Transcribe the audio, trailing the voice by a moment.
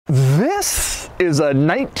This is a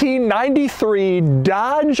 1993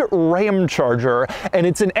 Dodge Ramcharger, and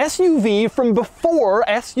it's an SUV from before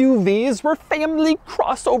SUVs were family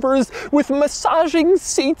crossovers with massaging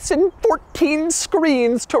seats and 14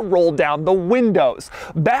 screens to roll down the windows.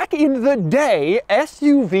 Back in the day,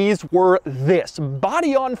 SUVs were this: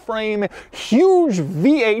 body on frame, huge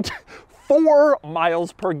V8, 4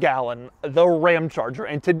 miles per gallon, the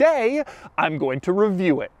Ramcharger, and today I'm going to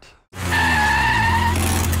review it.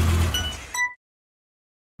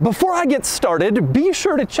 Before I get started, be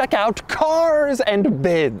sure to check out Cars and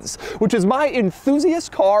Bids, which is my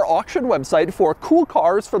enthusiast car auction website for cool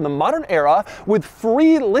cars from the modern era with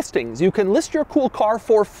free listings. You can list your cool car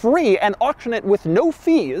for free and auction it with no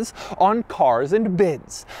fees on Cars and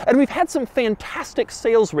Bids. And we've had some fantastic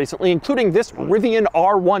sales recently, including this Rivian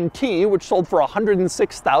R1T, which sold for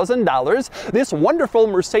 $106,000, this wonderful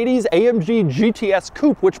Mercedes AMG GTS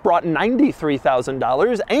Coupe, which brought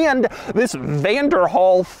 $93,000, and this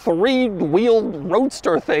Vanderhall 3-wheel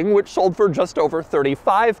roadster thing, which sold for just over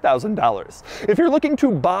 $35,000. If you're looking to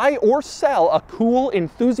buy or sell a cool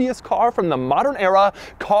enthusiast car from the modern era,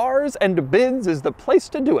 Cars and Bids is the place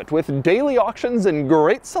to do it. With daily auctions and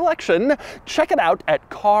great selection, check it out at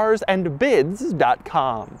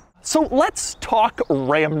carsandbids.com. So let's talk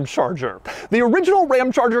Ramcharger. The original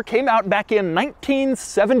Ramcharger came out back in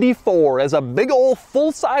 1974 as a big old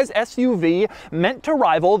full-size SUV meant to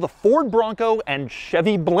rival the Ford Bronco and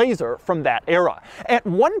Chevy Blazer from that era. At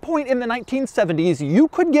one point in the 1970s, you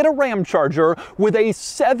could get a Ramcharger with a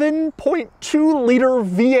 7.2-liter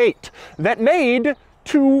V8 that made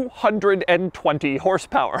 220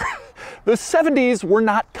 horsepower. The 70s were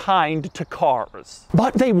not kind to cars,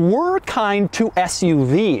 but they were kind to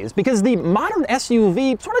SUVs, because the modern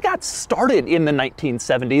SUV sort of got started in the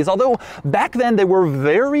 1970s, although back then they were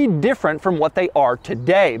very different from what they are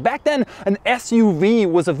today. Back then, an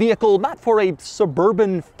SUV was a vehicle not for a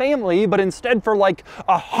suburban family, but instead for like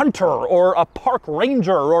a hunter or a park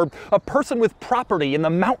ranger or a person with property in the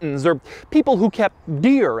mountains or people who kept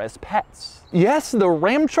deer as pets. Yes, the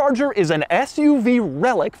Ramcharger is an SUV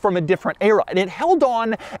relic from a different era, and it held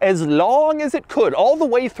on as long as it could, all the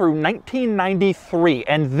way through 1993,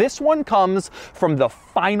 and this one comes from the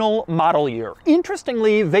final model year.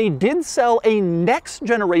 Interestingly, they did sell a next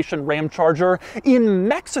generation Ramcharger in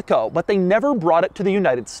Mexico, but they never brought it to the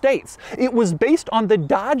United States. It was based on the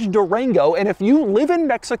Dodge Durango, and if you live in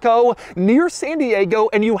Mexico near San Diego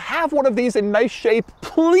and you have one of these in nice shape,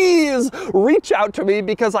 please reach out to me,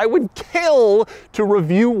 because I would kill to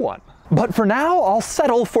review one. But for now, I'll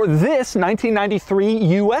settle for this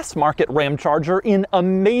 1993 US market Ramcharger in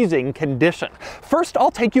amazing condition. First, I'll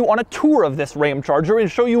take you on a tour of this Ramcharger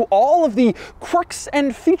and show you all of the quirks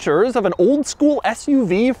and features of an old school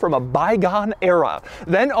SUV from a bygone era.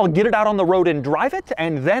 Then I'll get it out on the road and drive it,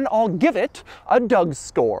 and then I'll give it a Doug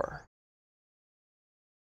score.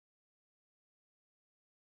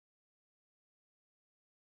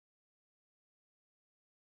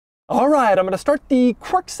 Alright, I'm going to start the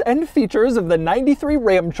quirks and features of the 93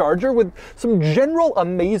 Ramcharger with some general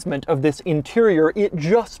amazement of this interior. It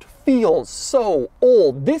just feels so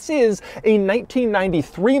old. This is a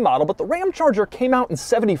 1993 model, but the Ramcharger came out in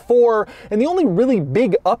 74, and the only really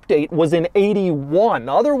big update was in 81.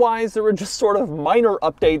 Otherwise, there were just sort of minor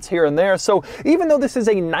updates here and there. So even though this is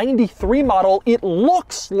a 93 model, it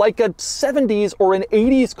looks like a 70s or an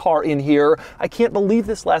 80s car in here. I can't believe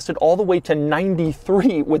this lasted all the way to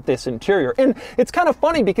 93 with this interior. And it's kind of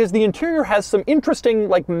funny because the interior has some interesting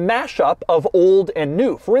like mashup of old and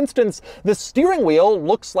new. For instance, the steering wheel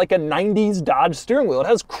looks like a 90s Dodge steering wheel. It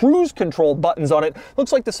has cruise control buttons on it.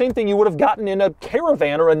 Looks like the same thing you would have gotten in a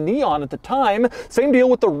Caravan or a Neon at the time. Same deal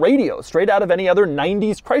with the radio, straight out of any other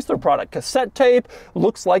 90s Chrysler product. Cassette tape,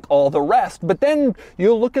 looks like all the rest. But then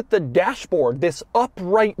you look at the dashboard, this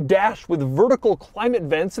upright dash with vertical climate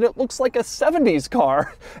vents, and it looks like a 70s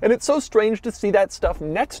car. And it's so strange to see that stuff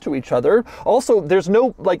next to each other. Also, there's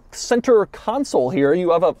no like center console here.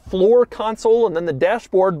 You have a floor console and then the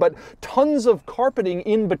dashboard, but tons of carpeting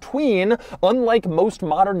in between, unlike most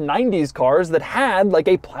modern 90s cars that had like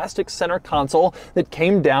a plastic center console that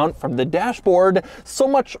came down from the dashboard. So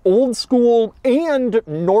much old school and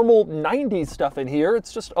normal 90s stuff in here.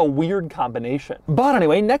 It's just a weird combination. But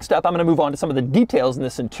anyway, next up, I'm going to move on to some of the details in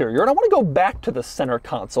this interior, and I want to go back to the center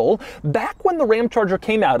console. Back when the Ramcharger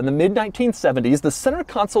came out in the mid-1970s, the center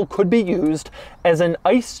console could be used as an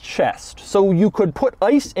ice chest. So you could put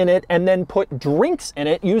ice in it and then put drinks in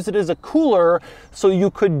it, use it as a cooler, so you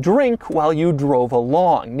could drink while you drove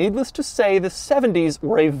along. Needless to say, the 70s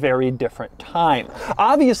were a very different time.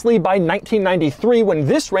 Obviously, by 1993, when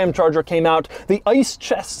this Ramcharger came out, the ice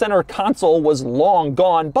chest center console was long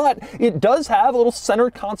gone, but it does have a little center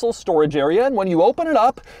console storage area, and when you open it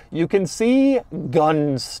up, you can see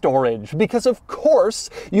gun storage, because of course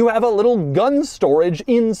you have a little gun storage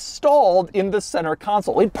installed in the center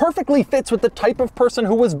console. It perfectly fits with the type of person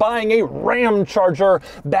who was buying a Ramcharger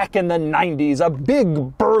back in the 90s, a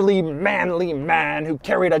big, burly, manly man who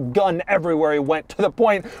carried a gun everywhere he went, to the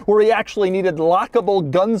point where he actually needed lockable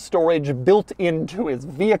gun storage built into his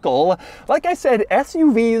vehicle. Like I said,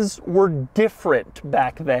 SUVs were different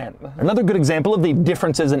back then. Another good example of the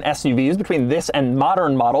differences in SUVs between this and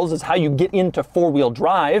modern models is how you get into four-wheel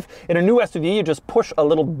drive. In a new SUV, you just push a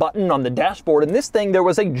little button on the dashboard. In this thing, there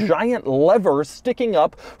was a giant lever sticking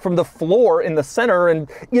up from the floor in the center, and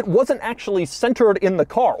it wasn't actually centered in the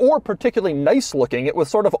car or particularly nice looking. It was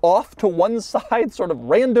sort of off to one side sort of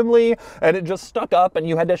randomly, and it just stuck up, and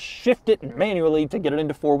you had to shift it manually to get it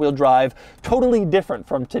into four-wheel drive. Totally different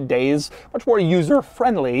from today's much more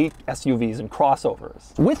user-friendly SUVs and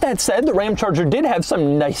crossovers. With that said, the Ramcharger did have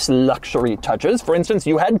some nice luxury touches. For instance,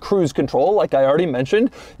 you had cruise control, like I already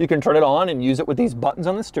mentioned. You can turn it on and use it with these buttons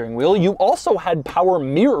on the steering wheel. You also had power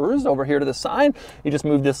mirrors over here to the side. You just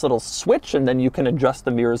move this little switch and then you can adjust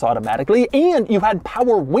the mirrors automatically. And you had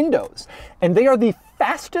power windows, and they are the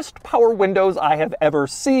fastest power windows I have ever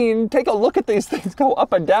seen. Take a look at these things go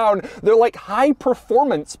up and down. They're like high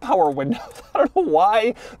performance power windows. I don't know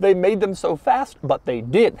why they made them so fast, but they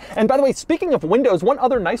did. And by the way, speaking of windows, one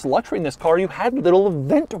other nice luxury in this car, you had little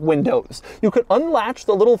vent windows. You could unlatch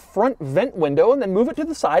the little front vent window and then move it to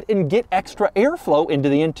the side and get extra airflow into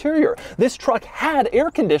the interior. This truck had air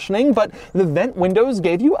conditioning, but the vent windows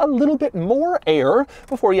gave you a little bit more air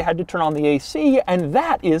before you had to turn on the AC, and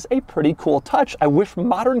that is a pretty cool touch. I wish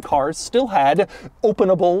modern cars still had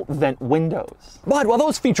openable vent windows. But while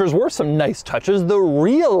those features were some nice touches, the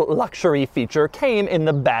real luxury feature came in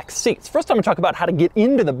the back seats. First, I'm going to talk about how to get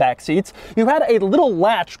into the back seats. You had a little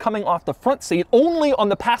latch coming off the front seat only on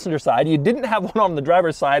the passenger side. You didn't have one on the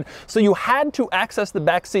driver's side, so you had to access the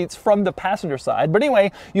back seats from the passenger side. But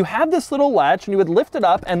anyway, you had this little latch and you would lift it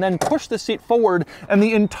up and then push the seat forward, and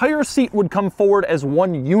the entire seat would come forward as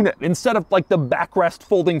one unit. Instead of like the backrest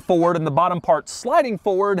folding forward and the bottom part sliding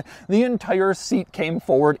forward, the entire seat came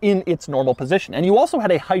forward in its normal position. And you also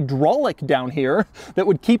had a hydraulic down here that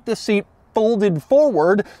would keep the seat folded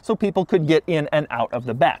forward so people could get in and out of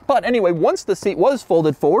the back. But anyway, once the seat was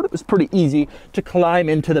folded forward, it was pretty easy to climb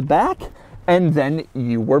into the back, and then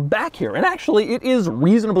you were back here. And actually, it is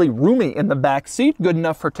reasonably roomy in the back seat, good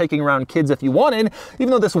enough for taking around kids if you wanted.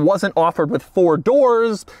 Even though this wasn't offered with 4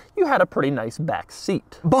 doors, you had a pretty nice back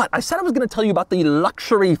seat. But I said I was going to tell you about the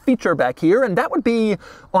luxury feature back here, and that would be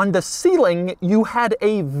on the ceiling, you had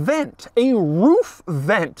a vent, a roof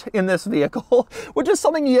vent in this vehicle, which is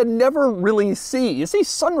something you never really see. You see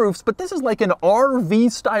sunroofs, but this is like an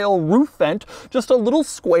RV style roof vent, just a little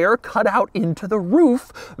square cut out into the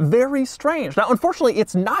roof. Very strange. Now, unfortunately,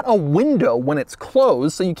 it's not a window when it's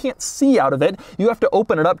closed, so you can't see out of it. You have to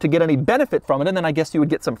open it up to get any benefit from it, and then I guess you would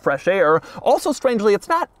get some fresh air. Also, strangely, it's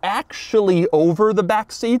not actually over the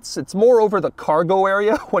back seats. It's more over the cargo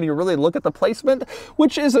area when you really look at the placement,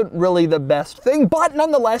 which isn't really the best thing. But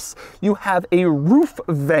nonetheless, you have a roof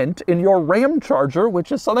vent in your Ramcharger,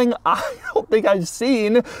 which is something I don't think I've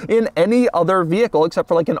seen in any other vehicle except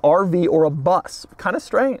for like an RV or a bus. Kind of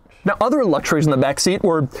strange. Now, other luxuries in the back seat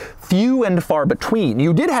were few and far between.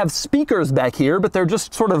 You did have speakers back here, but they're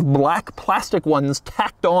just sort of black plastic ones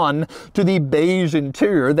tacked on to the beige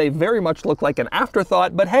interior. They very much look like an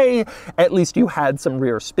afterthought, but hey, at least you had some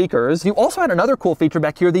rear speakers. You also had another cool feature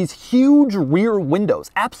back here, these huge rear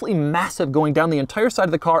windows, absolutely massive, going down the entire side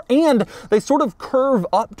of the car, and they sort of curve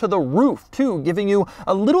up to the roof too, giving you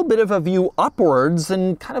a little bit of a view upwards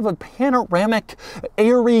and kind of a panoramic,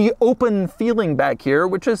 airy, open feeling back here,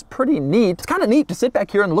 which is pretty neat. It's kind of neat to sit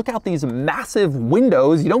back here and look out these massive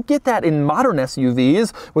windows. You don't get that in modern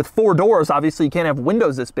SUVs. With 4 doors, obviously you can't have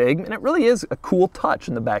windows this big, and it really is a cool touch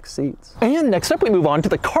in the back seats. And next up, we move on to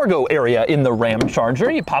the cargo area in the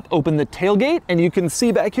Ramcharger. You pop open the tailgate, and you can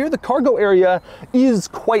see back here the cargo area is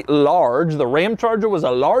quite large. The Ramcharger was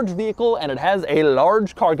a large vehicle, and it has a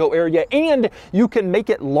large cargo area, and you can make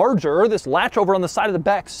it larger. This latch over on the side of the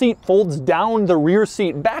back seat folds down the rear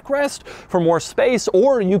seat backrest for more space,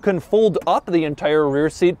 or you can fold up the entire rear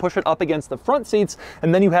seat, push it up against the front seats,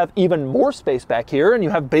 and then you have even more space back here, and you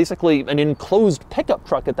have basically an enclosed pickup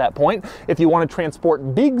truck at that point if you want to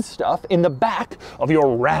transport big stuff in the back of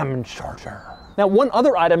your Ramcharger. Now, one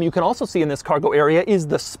other item you can also see in this cargo area is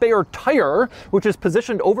the spare tire, which is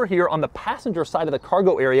positioned over here on the passenger side of the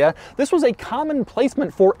cargo area. This was a common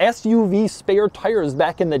placement for SUV spare tires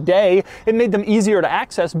back in the day. It made them easier to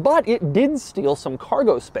access, but it did steal some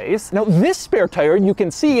cargo space. Now, this spare tire, you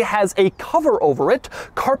can see, has a cover over it,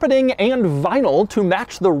 carpeting and vinyl to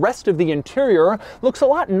match the rest of the interior. Looks a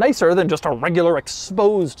lot nicer than just a regular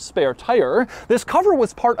exposed spare tire. This cover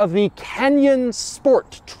was part of the Canyon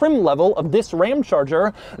Sport trim level of this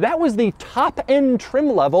Ramcharger. That was the top-end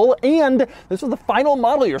trim level, and this was the final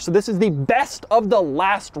model year, so this is the best of the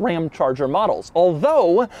last Ramcharger models.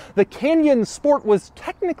 Although the Canyon Sport was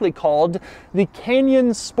technically called the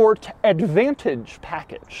Canyon Sport Advantage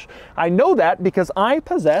package. I know that because I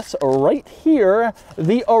possess right here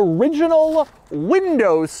the original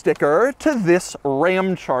window sticker to this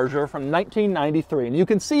Ramcharger from 1993. And you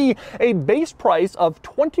can see a base price of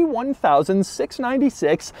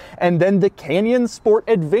 $21,696 and then the Canyon Sport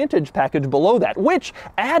Advantage package below that, which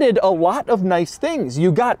added a lot of nice things.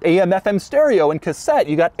 You got AM/FM stereo and cassette,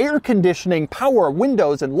 you got air conditioning, power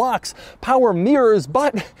windows and locks, power mirrors,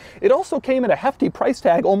 but it also came at a hefty price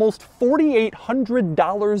tag, almost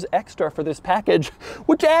 $4,800 extra for this package,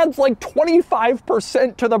 which adds like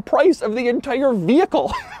 25% to the price of the entire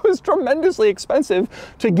vehicle. It was tremendously expensive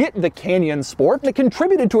to get the Canyon Sport, and it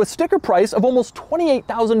contributed to a sticker price of almost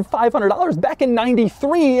 $28,500 back in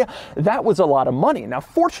 '93. That was a lot of money. Now,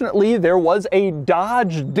 fortunately, there was a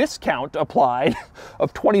Dodge discount applied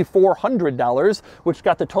of $2,400, which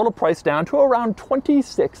got the total price down to around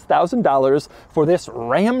 $26,000 for this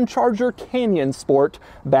Ramcharger Canyon Sport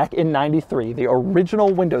back in '93. The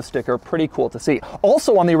original window sticker, pretty cool to see.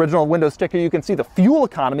 Also on the original window sticker, you can see the fuel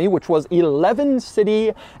economy, which was 11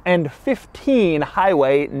 city and 15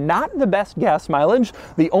 highway. Not the best gas mileage.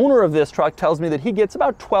 The owner of this truck tells me that he gets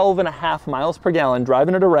about 12.5 miles per gallon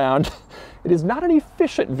driving it around. It is not an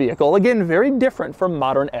efficient vehicle. Again, very different from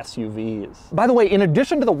modern SUVs. By the way, in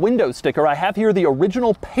addition to the window sticker, I have here the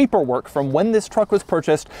original paperwork from when this truck was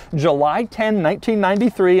purchased, July 10,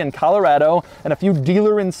 1993 in Colorado, and a few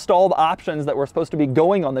dealer-installed options that were supposed to be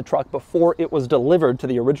going on the truck before it was delivered to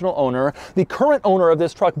the original owner. The current owner of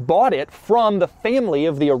this truck bought it from the family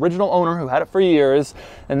of the original owner who had it for years,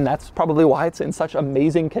 and that's probably why it's in such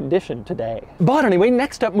amazing condition today. But anyway,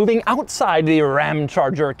 next up, moving outside the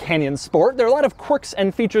Ramcharger Canyon Sport, there are a lot of quirks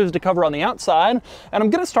and features to cover on the outside, and I'm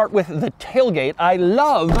going to start with the tailgate. I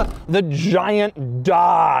love the giant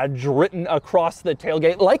Dodge written across the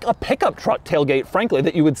tailgate, like a pickup truck tailgate, frankly,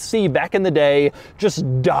 that you would see back in the day, just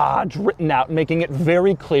Dodge written out, making it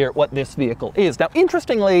very clear what this vehicle is. Now,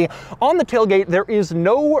 interestingly, on the tailgate, there is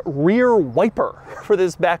no rear wiper for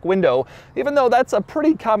this back window, even though that's a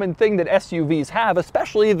pretty common thing that SUVs have,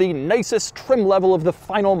 especially the nicest trim level of the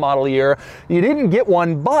final model year. You didn't get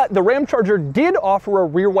one, but the Ramcharger did offer a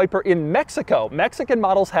rear wiper in Mexico. Mexican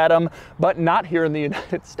models had them, but not here in the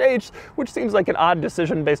United States, which seems like an odd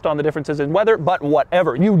decision based on the differences in weather, but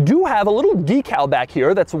whatever. You do have a little decal back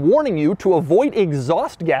here that's warning you to avoid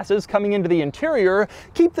exhaust gases coming into the interior.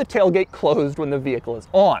 Keep the tailgate closed when the vehicle is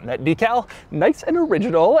on. That decal, nice and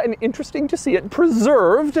original, and interesting to see it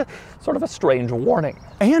preserved. Sort of a strange warning.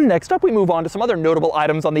 And next up, we move on to some other notable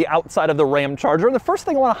items on the outside of the Ramcharger. And the first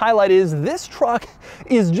thing I want to highlight is this truck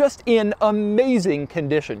is just in amazing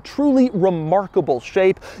condition, truly remarkable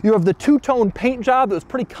shape. You have the two-tone paint job that was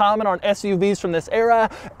pretty common on SUVs from this era.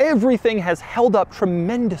 Everything has held up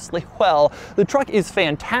tremendously well. The truck is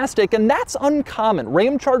fantastic, and that's uncommon.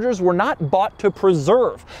 Ramchargers were not bought to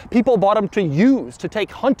preserve. People bought them to use, to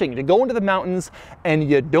take hunting, to go into the mountains, and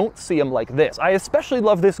you don't see them like this. I especially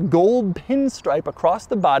love this gold pinstripe across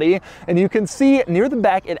the body, and you can see near the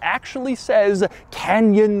back it actually says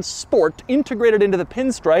Canyon Sport integrated into the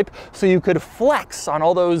pinstripe, so you could flex on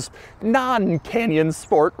all those non-Canyon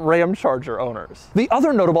Sport Ramcharger owners. The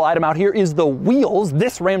other notable item out here is the wheels.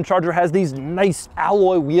 This Ramcharger has these nice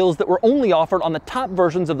alloy wheels that were only offered on the top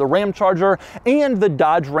versions of the Ramcharger and the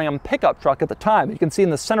Dodge Ram pickup truck at the time. You can see in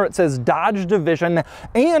the center it says Dodge Division,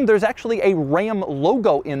 and there's actually a Ram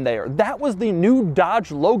logo in there. That was the new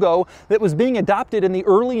Dodge logo that was being adopted in the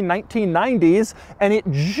early 1990s, and it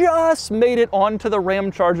just made it onto the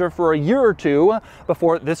Ramcharger for a year or two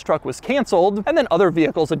before this truck was canceled, and then other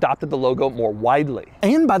vehicles adopted the logo more widely.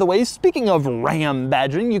 And by the way, speaking of Ram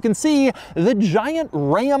badging, you can see the giant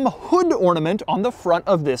Ram hood ornament on the front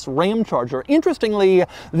of this Ramcharger. Interestingly,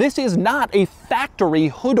 this is not a factory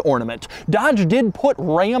hood ornament. Dodge did put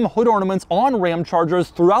Ram hood ornaments on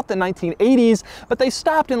Ramchargers throughout the 1980s, but they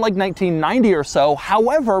stopped in like 1990 or so.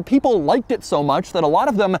 However, people liked it so much that a lot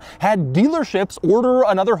of them had dealerships order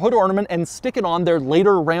another hood ornament and stick it on their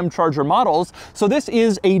later Ramcharger models. So this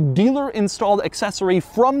is a dealer-installed accessory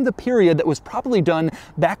from the period that was probably done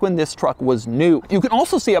back when this truck was new. You can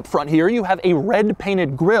also see up front here, you have a red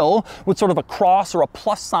painted grille with sort of a cross or a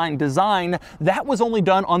plus sign design. That was only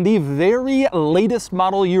done on the very latest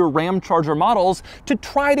model year Ramcharger models to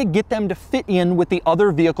try to get them to fit in with the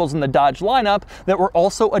other vehicles in the Dodge lineup that were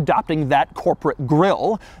also adopting that corporate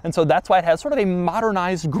grille. And so that's why it has sort of a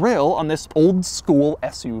modernized grille on this old school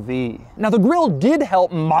SUV. Now the grille did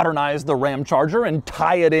help modernize the Ramcharger and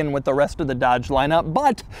tie it in with the rest of the Dodge lineup,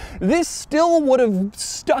 but this still would have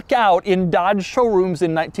stuck out in Dodge showrooms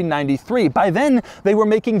in 1993. By then, they were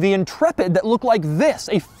making the Intrepid that looked like this,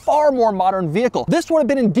 a far more modern vehicle. This would have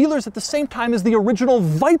been in dealers at the same time as the original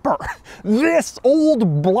Viper, this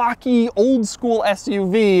old, blocky, old school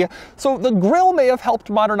SUV. So the grille may have helped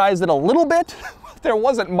modernize it a little bit. There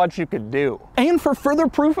wasn't much you could do. And for further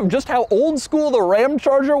proof of just how old school the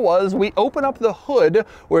Ramcharger was, we open up the hood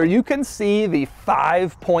where you can see the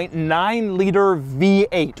 5.9 liter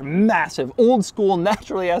V8, massive, old school,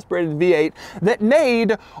 naturally aspirated V8 that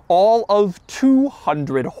made all of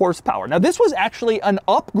 200 horsepower. Now this was actually an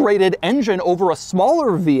upgraded engine over a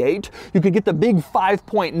smaller V8. You could get the big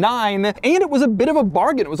 5.9, and it was a bit of a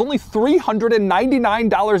bargain. It was only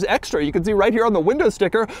 $399 extra. You can see right here on the window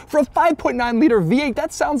sticker for a 5.9 liter V8,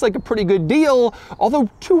 that sounds like a pretty good deal, although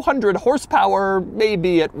 200 horsepower,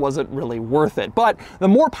 maybe it wasn't really worth it. But the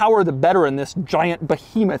more power, the better in this giant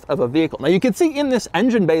behemoth of a vehicle. Now you can see in this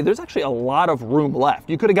engine bay, there's actually a lot of room left.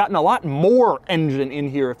 You could have gotten a lot more engine in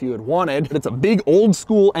here if you had wanted. But it's a big old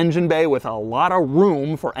school engine bay with a lot of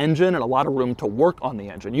room for engine and a lot of room to work on the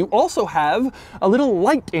engine. You also have a little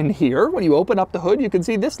light in here. When you open up the hood, you can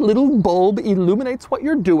see this little bulb illuminates what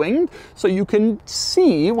you're doing, so you can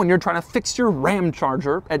see when you're trying to fix your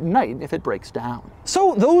Ramcharger at night if it breaks down.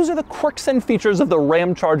 So those are the quirks and features of the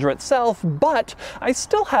Ramcharger itself, but I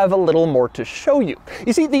still have a little more to show you.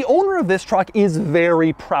 You see, the owner of this truck is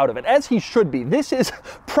very proud of it, as he should be. This is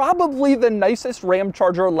probably the nicest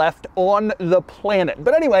Ramcharger left on the planet.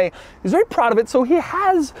 But anyway, he's very proud of it, so he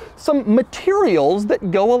has some materials that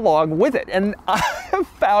go along with it. And I have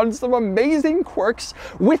found some amazing quirks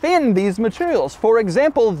within these materials. For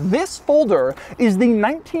example, this folder is the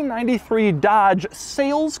 1993 Dodge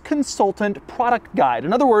Sales Consultant Product Guide.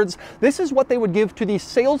 In other words, this is what they would give to the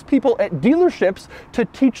salespeople at dealerships to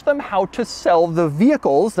teach them how to sell the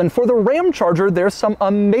vehicles. And for the Ramcharger, there's some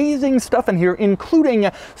amazing stuff in here, including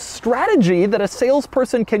strategy that a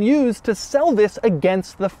salesperson can use to sell this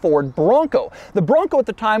against the Ford Bronco. The Bronco at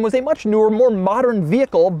the time was a much newer, more modern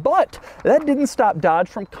vehicle, but that didn't stop Dodge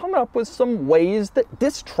from coming up with some ways that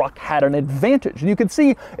this truck had an advantage. And you can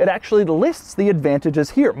see it actually lists the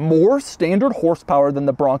advantages here. More standard horsepower than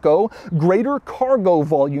the Bronco, greater cargo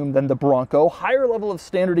volume than the Bronco, higher level of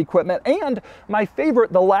standard equipment, and my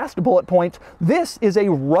favorite, the last bullet point, this is a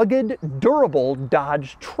rugged, durable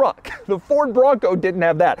Dodge truck. The Ford Bronco didn't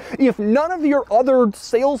have that. If none of your other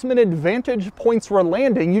salesman advantage points were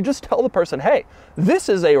landing, you just tell the person, hey, this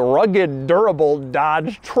is a rugged, durable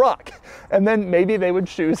Dodge truck. And then maybe they would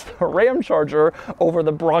choose the Ramcharger over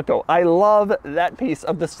the Bronco. I love that piece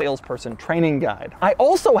of the salesperson training guide. I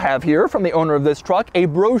also have here from the owner of this truck a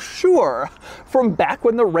brochure from back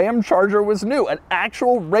when the Ramcharger was new, an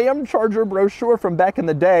actual Ramcharger brochure from back in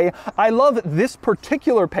the day. I love this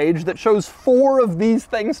particular page that shows 4 of these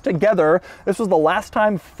things together. This was the last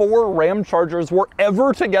time 4 Ramchargers were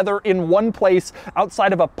ever together in one place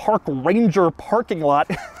outside of a park ranger parking lot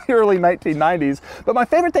in the early 1990s. But my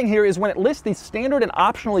favorite thing here is when it lists the standard and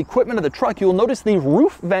optional equipment of the truck, you'll notice the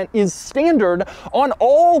roof vent is standard on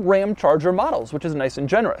all Ramcharger models, which is nice and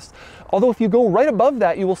generous. Although if you go right above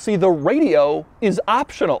that, you will see the radio is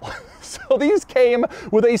optional. So these came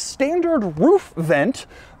with a standard roof vent,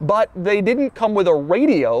 but they didn't come with a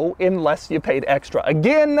radio unless you paid extra.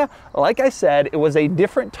 Again, like I said, it was a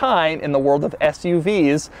different time in the world of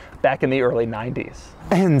SUVs back in the early 90s.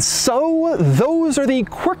 And so those are the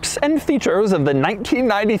quirks and features of the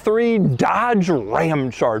 1993 Dodge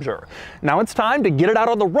Ramcharger. Now it's time to get it out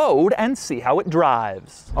on the road and see how it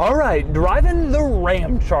drives. All right, driving the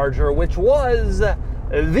Ramcharger, which was the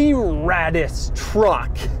raddest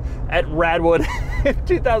truck at Radwood in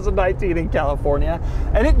 2019 in California,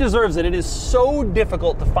 and it deserves it. It is so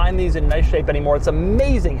difficult to find these in nice shape anymore. It's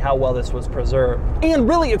amazing how well this was preserved. And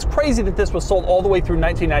really, it's crazy that this was sold all the way through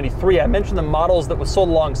 1993. I mentioned the models that was sold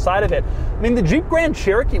alongside of it. I mean, the Jeep Grand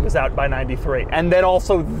Cherokee was out by 93, and then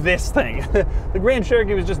also this thing. The Grand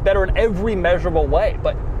Cherokee was just better in every measurable way.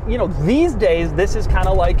 But, you know, these days, this is kind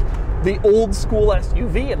of like the old school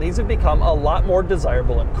SUV, and these have become a lot more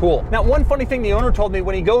desirable and cool. Now, one funny thing the owner told me,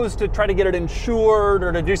 when he goes to try to get it insured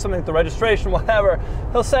or to do something with the registration, whatever,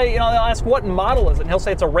 he'll say, they'll ask, what model is it? And he'll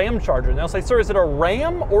say it's a Ramcharger. And they'll say, sir, is it a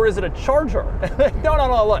Ram or is it a Charger?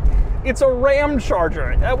 No, look, it's a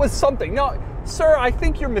Ramcharger. That was something. No, sir, I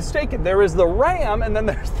think you're mistaken. There is the Ram and then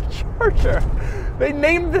there's the Charger. They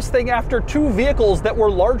named this thing after two vehicles that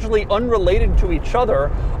were largely unrelated to each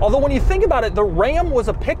other. Although when you think about it, the Ram was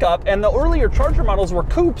a pickup and the earlier Charger models were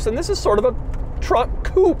coupes, and this is sort of a truck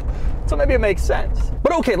coupe. So maybe it makes sense.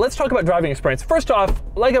 But okay, let's talk about driving experience. First off,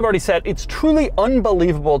 like I've already said, it's truly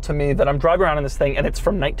unbelievable to me that I'm driving around in this thing and it's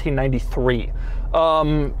from 1993.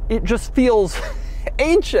 It just feels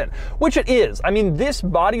ancient, which it is. I mean, this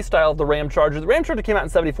body style of the Ramcharger came out in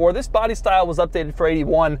 '74. This body style was updated for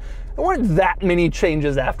 '81. There weren't that many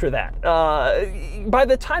changes after that. By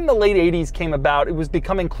the time the late '80s came about, it was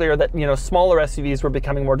becoming clear that, smaller SUVs were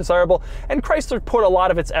becoming more desirable, and Chrysler put a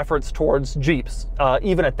lot of its efforts towards Jeeps,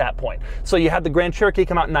 even at that point. So you had the Grand Cherokee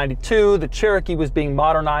come out in '92, the Cherokee was being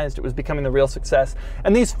modernized, it was becoming the real success,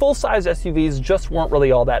 and these full-size SUVs just weren't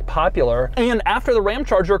really all that popular. And after the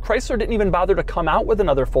Ramcharger, Chrysler didn't even bother to come out with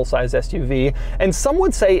another full-size SUV, and some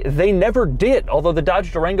would say they never did. Although the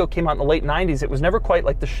Dodge Durango came out in the late '90s, it was never quite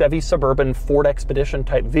like the Chevy Suburban, Ford Expedition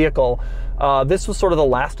type vehicle. This was sort of the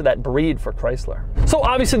last of that breed for Chrysler. So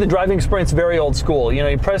obviously the driving experience, very old school.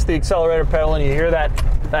 You press the accelerator pedal and you hear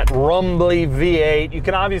that rumbly V8. You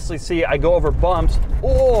can obviously see I go over bumps.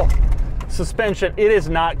 Oh, suspension, it is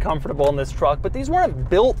not comfortable in this truck, but these weren't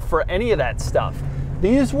built for any of that stuff.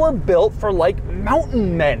 These were built for like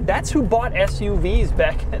mountain men. That's who bought SUVs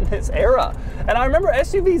back in this era. And I remember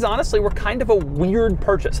SUVs honestly were kind of a weird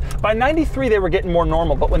purchase. By '93 they were getting more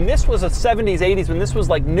normal, but when this was a '70s, '80s, when this was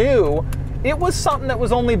like new, it was something that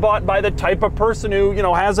was only bought by the type of person who,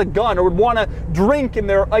 has a gun or would want to drink in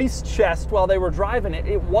their ice chest while they were driving it.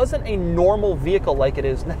 It wasn't a normal vehicle like it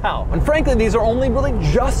is now. And frankly, these are only really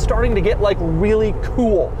just starting to get like really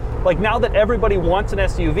cool. Like now that everybody wants an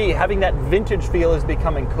SUV, having that vintage feel is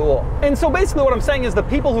becoming cool. And so basically what I'm saying is the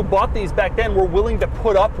people who bought these back then were willing to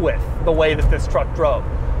put up with the way that this truck drove.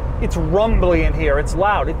 It's rumbly in here, it's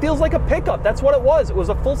loud. It feels like a pickup, that's what it was. It was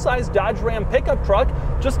a full-size Dodge Ram pickup truck,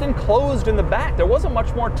 just enclosed in the back. There wasn't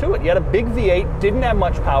much more to it. You had a big V8, didn't have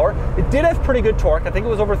much power. It did have pretty good torque. I think it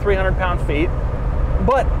was over 300 pound-feet.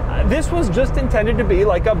 But this was just intended to be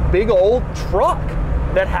like a big old truck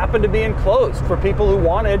that happened to be enclosed for people who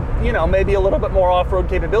wanted, maybe a little bit more off-road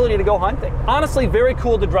capability to go hunting. Honestly, very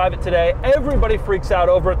cool to drive it today. Everybody freaks out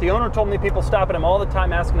over it. The owner told me people stop at him all the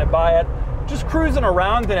time asking to buy it. Just cruising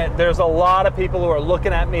around in it, there's a lot of people who are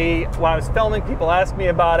looking at me. When I was filming, people asked me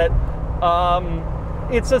about it.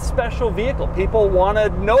 It's a special vehicle. People want to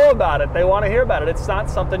know about it. They want to hear about it. It's not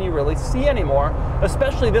something you really see anymore,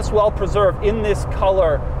 especially this well preserved in this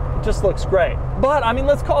color. It just looks great. But I mean,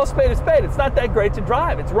 let's call a spade a spade. It's not that great to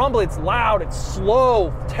drive. It's rumbly, it's loud, it's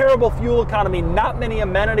slow, terrible fuel economy, not many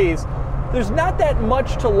amenities. There's not that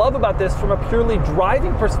much to love about this from a purely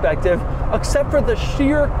driving perspective, except for the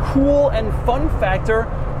sheer cool and fun factor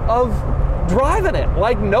of driving it.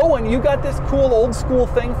 Like knowing you got this cool old school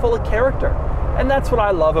thing full of character. And that's what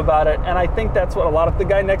I love about it. And I think that's what a lot of the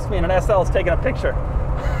guy next to me in an SL is taking a picture.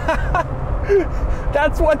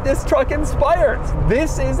 That's what this truck inspires.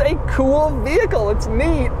 This is a cool vehicle. It's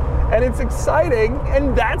neat and it's exciting,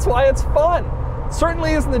 and that's why it's fun.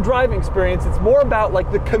 Certainly isn't the driving experience. It's more about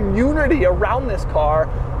like the community around this car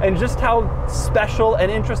and just how special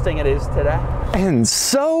and interesting it is today. And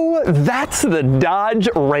so that's the Dodge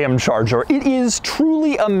Ramcharger. It is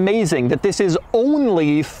truly amazing that this is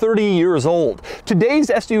only 30 years old. Today's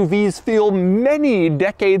SUVs feel many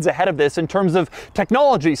decades ahead of this in terms of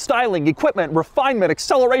technology, styling, equipment, refinement,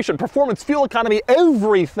 acceleration, performance, fuel economy,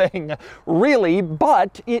 everything really.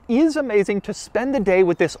 But it is amazing to spend the day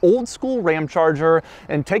with this old school Ramcharger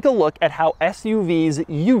and take a look at how SUVs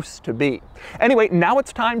used to be. Anyway, now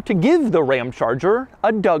it's time to give the Ramcharger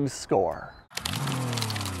a DOUGSCORE.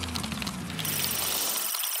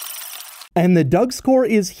 And the DOUGSCORE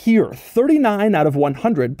is here, 39 out of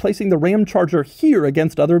 100, placing the Ramcharger here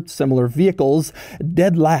against other similar vehicles,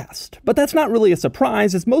 dead last. But that's not really a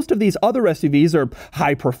surprise, as most of these other SUVs are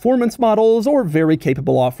high-performance models or very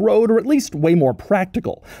capable off-road, or at least way more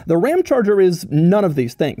practical. The Ramcharger is none of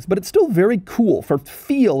these things, but it's still very cool for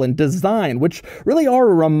feel and design, which really are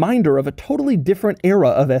a reminder of a totally different era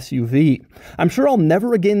of SUV. I'm sure I'll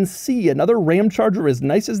never again see another Ramcharger as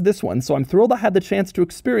nice as this one, so I'm thrilled I had the chance to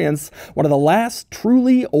experience one of the last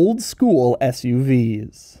truly old-school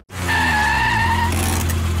SUVs.